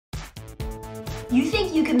You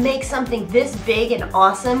think you can make something this big and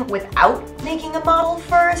awesome without making a model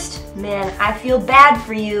first? Man, I feel bad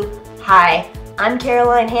for you. Hi, I'm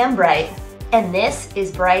Caroline Hambright, and this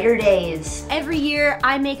is Brighter Days. Every year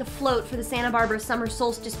I make a float for the Santa Barbara Summer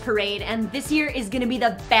Solstice Parade, and this year is gonna be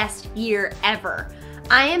the best year ever.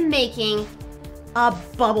 I am making a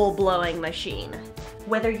bubble blowing machine.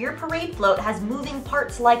 Whether your parade float has moving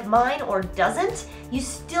parts like mine or doesn't, you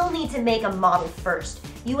still need to make a model first.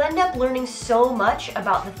 You end up learning so much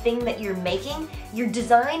about the thing that you're making, your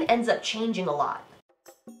design ends up changing a lot.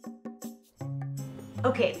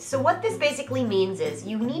 Okay, so what this basically means is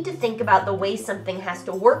you need to think about the way something has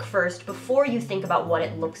to work first before you think about what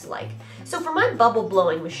it looks like. So for my bubble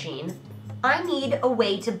blowing machine, I need a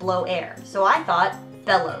way to blow air. So I thought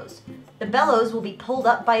bellows. The bellows will be pulled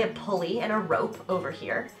up by a pulley and a rope over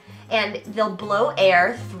here, and they'll blow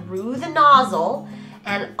air through the nozzle,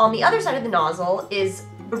 and on the other side of the nozzle is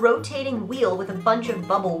a rotating wheel with a bunch of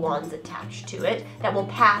bubble wands attached to it that will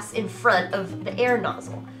pass in front of the air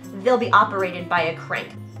nozzle. They'll be operated by a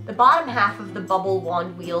crank. The bottom half of the bubble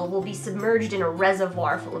wand wheel will be submerged in a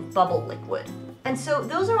reservoir full of bubble liquid. And so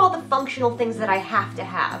those are all the functional things that I have to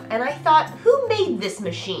have, and I thought, who made this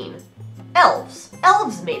machine? Elves.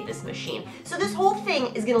 Elves made this machine. So this whole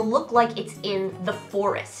thing is gonna look like it's in the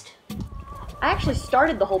forest. I actually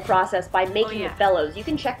started the whole process by making the bellows. You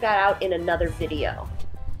can check that out in another video.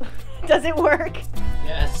 Does it work?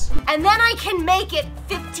 Yes. And then I can make it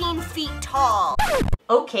 15 feet tall.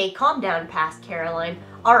 Okay, calm down, past Caroline.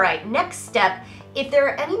 All right, next step. If there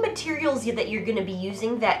are any materials that you're gonna be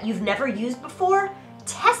using that you've never used before,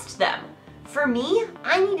 test them. For me,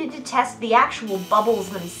 I needed to test the actual bubbles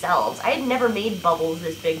themselves. I had never made bubbles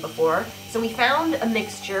this big before, so we found a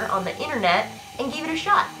mixture on the internet and gave it a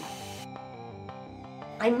shot.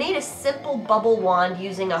 I made a simple bubble wand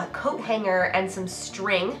using a coat hanger and some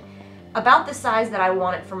string, about the size that I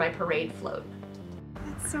want it for my parade float.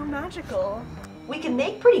 It's so magical. We can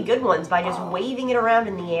make pretty good ones by just waving it around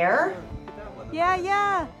in the air.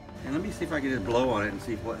 Yeah. And let me see if I can just blow on it and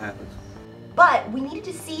see what happens. But we needed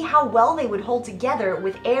to see how well they would hold together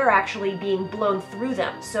with air actually being blown through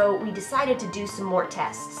them, so we decided to do some more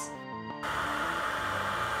tests.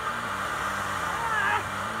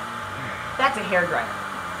 That's a hairdryer.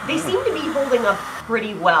 They seem to be holding up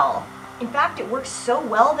pretty well. In fact, it works so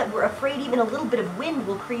well that we're afraid even a little bit of wind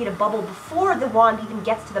will create a bubble before the wand even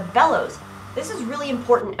gets to the bellows. This is really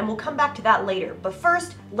important, and we'll come back to that later. But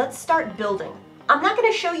first, let's start building. I'm not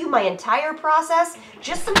going to show you my entire process,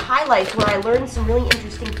 just some highlights where I learned some really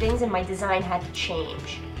interesting things and my design had to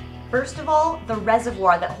change. First of all, the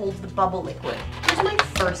reservoir that holds the bubble liquid. Here's my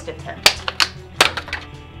first attempt.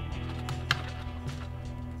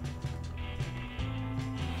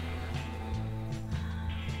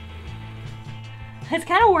 It's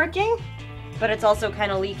kind of working. But it's also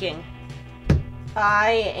kind of leaking.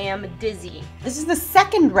 I am dizzy. This is the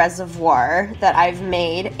second reservoir that I've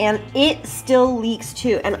made, and it still leaks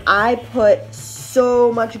too, and I put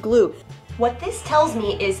so much glue. What this tells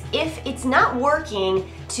me is if it's not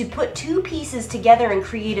working to put two pieces together and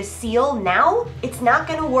create a seal now, it's not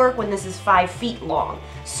gonna work when this is 5 feet long.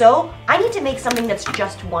 So I need to make something that's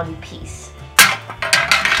just one piece.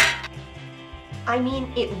 I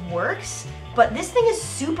mean, it works, but this thing is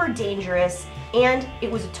super dangerous, and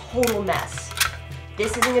it was a total mess.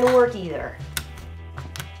 This isn't gonna work either.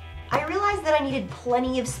 I realized that I needed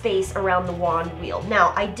plenty of space around the wand wheel.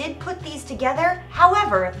 Now, I did put these together,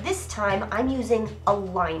 however, this time I'm using a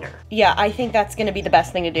liner. Yeah, I think that's gonna be the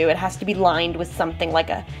best thing to do. It has to be lined with something like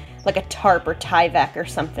a tarp or Tyvek or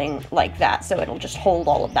something like that, so it'll just hold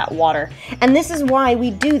all of that water. And this is why we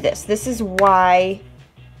do this. This is why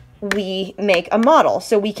we make a model,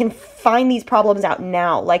 so we can find these problems out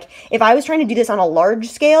now. Like, if I was trying to do this on a large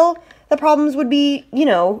scale, the problems would be, you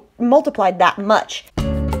know, multiplied that much.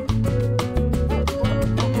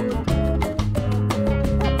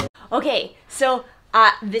 Okay, so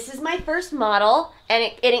this is my first model,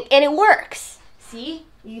 and it works. See,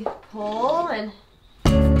 you pull and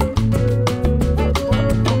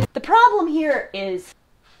the problem here is,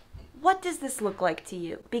 what does this look like to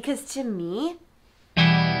you? Because to me,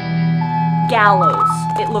 gallows.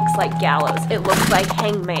 It looks like gallows. It looks like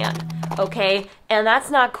hangman. Okay, and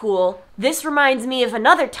that's not cool. This reminds me of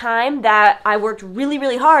another time that I worked really,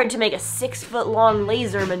 really hard to make a 6-foot-long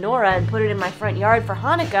laser menorah and put it in my front yard for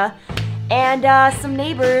Hanukkah, and some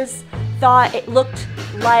neighbors thought it looked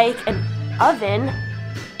like an oven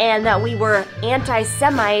and that we were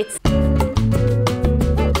anti-Semites.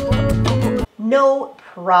 No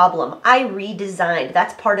problem. I redesigned.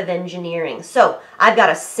 That's part of engineering. So I've got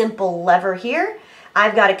a simple lever here.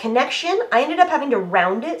 I've got a connection. I ended up having to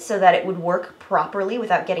round it so that it would work properly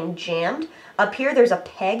without getting jammed. Up here, there's a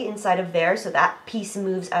peg inside of there, so that piece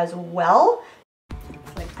moves as well.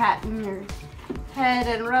 It's like patting your head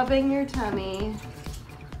and rubbing your tummy.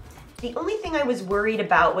 The only thing I was worried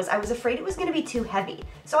about was I was afraid it was going to be too heavy.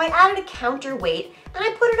 So I added a counterweight and I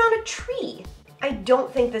put it on a tree. I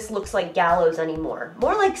don't think this looks like gallows anymore.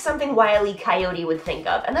 More like something Wile E. Coyote would think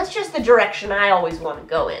of, and that's just the direction I always want to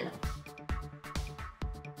go in.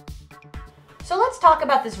 So let's talk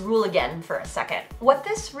about this rule again for a second. What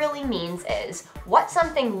this really means is what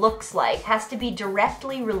something looks like has to be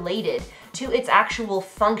directly related to its actual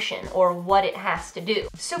function or what it has to do.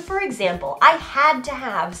 So for example, I had to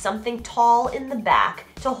have something tall in the back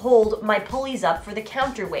to hold my pulleys up for the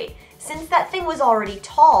counterweight. Since that thing was already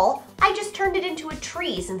tall, I just turned it into a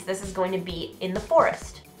tree since this is going to be in the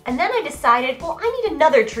forest. And then I decided, well, I need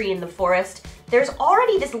another tree in the forest. There's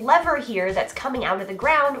already this lever here that's coming out of the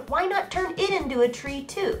ground. Why not turn it into a tree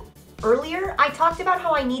too? Earlier, I talked about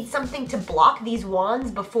how I need something to block these wands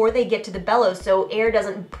before they get to the bellows so air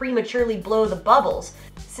doesn't prematurely blow the bubbles.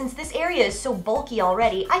 Since this area is so bulky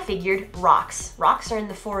already, I figured rocks. Rocks are in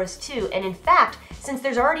the forest too, and in fact, since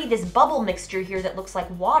there's already this bubble mixture here that looks like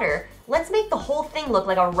water, let's make the whole thing look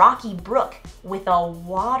like a rocky brook with a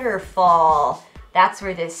waterfall. That's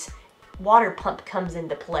where this water pump comes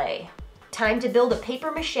into play. Time to build a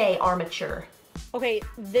papier-mâché armature. Okay,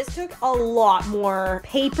 this took a lot more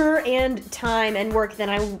paper and time and work than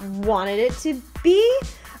I wanted it to be,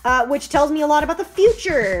 which tells me a lot about the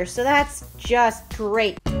future, so that's just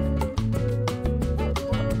great.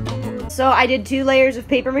 So I did 2 layers of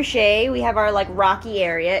paper mache. We have our like rocky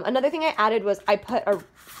area. Another thing I added was I put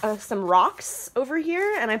some rocks over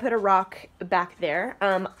here and I put a rock back there.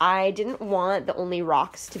 I didn't want the only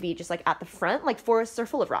rocks to be just like at the front, like forests are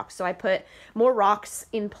full of rocks. So I put more rocks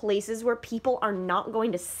in places where people are not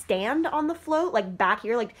going to stand on the float, like back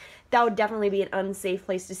here, like that would definitely be an unsafe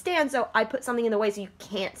place to stand. So I put something in the way so you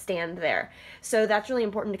can't stand there. So that's really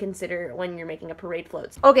important to consider when you're making a parade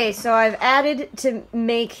float. Okay, so I've added to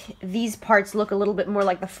make these parts look a little bit more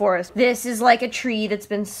like the forest. This is like a tree that's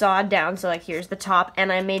been sawed down. So like here's the top and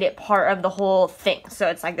I made it part of the whole thing. So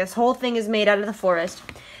it's like this whole thing is made out of the forest.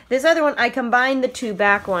 This other one, I combined the 2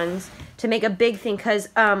 back ones to make a big thing because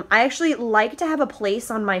I actually like to have a place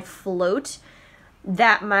on my float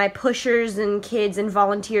that my pushers and kids and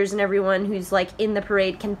volunteers and everyone who's like in the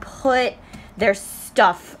parade can put their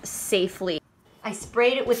stuff safely. I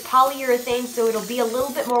sprayed it with polyurethane so it'll be a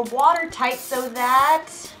little bit more watertight so that...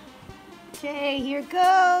 Okay, here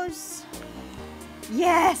goes.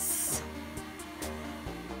 Yes!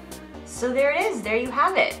 So there it is, there you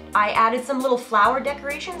have it. I added some little flower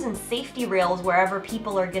decorations and safety rails wherever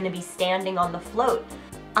people are gonna be standing on the float.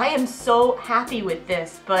 I am so happy with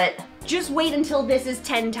this, but... Just wait until this is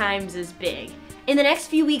 10 times as big. In the next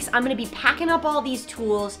few weeks, I'm gonna be packing up all these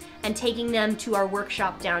tools and taking them to our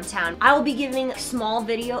workshop downtown. I will be giving small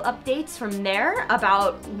video updates from there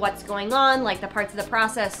about what's going on, like the parts of the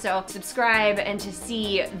process, so subscribe and to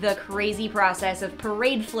see the crazy process of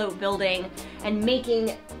parade float building and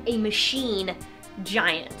making a machine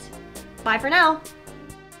giant. Bye for now.